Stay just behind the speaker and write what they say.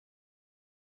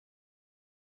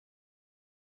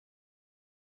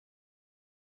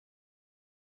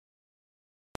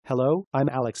Hello, I'm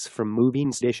Alex from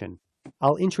MovinsEdition.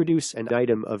 I'll introduce an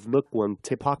item of Mook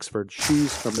Wingtip Oxford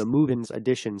shoes from the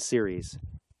MovinsEdition series.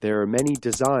 There are many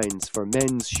designs for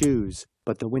men's shoes,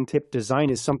 but the wingtip design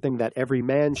is something that every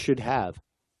man should have,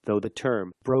 though the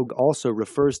term brogue also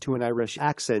refers to an Irish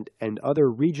accent and other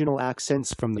regional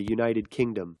accents from the United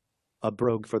Kingdom. A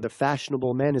brogue for the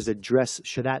fashionable man is a dress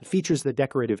shoe that features the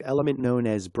decorative element known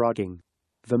as broguing.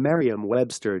 The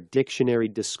Merriam-Webster dictionary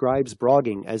describes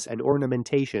broguing as an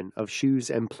ornamentation of shoes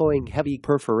employing heavy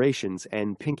perforations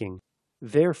and pinking.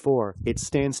 Therefore, it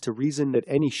stands to reason that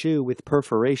any shoe with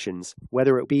perforations,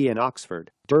 whether it be an Oxford,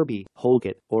 Derby,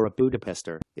 Holgate, or a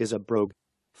Budapester, is a brogue.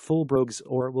 Full brogues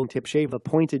or wingtip shave a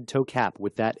pointed toe cap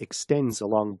with that extends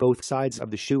along both sides of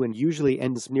the shoe and usually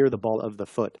ends near the ball of the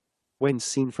foot. When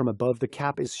seen from above, the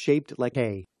cap is shaped like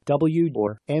a W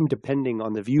or M depending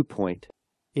on the viewpoint.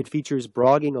 It features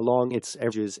broguing along its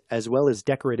edges as well as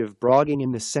decorative broguing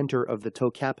in the center of the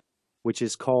toe cap, which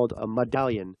is called a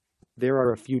medallion. There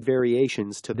are a few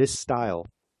variations to this style.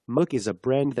 Mook is a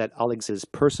brand that Alex's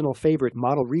personal favorite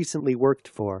model recently worked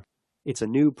for. It's a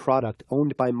new product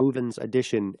owned by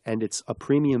MovinsEdition and it's a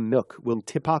premium Mook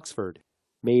Wingtip Oxford.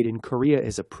 Made in Korea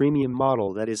is a premium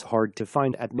model that is hard to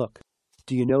find at Mook.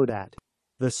 Do you know that?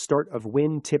 The start of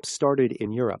wingtips started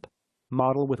in Europe.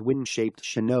 Model with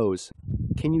wing-shaped nose.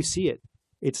 Can you see it?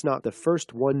 It's not the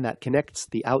first one that connects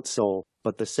the outsole,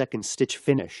 but the second stitch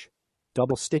finish.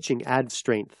 Double stitching adds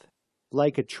strength.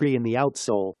 Like a tree in the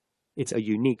outsole, it's a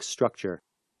unique structure.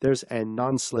 There's a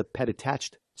non-slip ped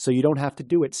attached, so you don't have to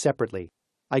do it separately.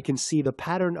 I can see the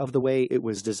pattern of the way it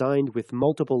was designed with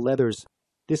multiple leathers.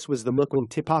 This was the Mook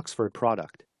Wingtip Oxford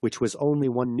product, which was only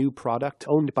one new product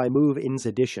owned by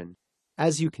MovinsEdition.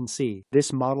 As you can see,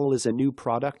 this model is a new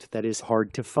product that is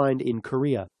hard to find in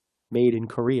Korea. Made in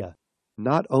Korea.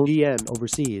 Not OEM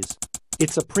overseas.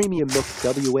 It's a premium Mook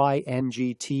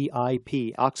Wingtip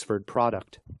Oxford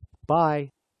product. Bye.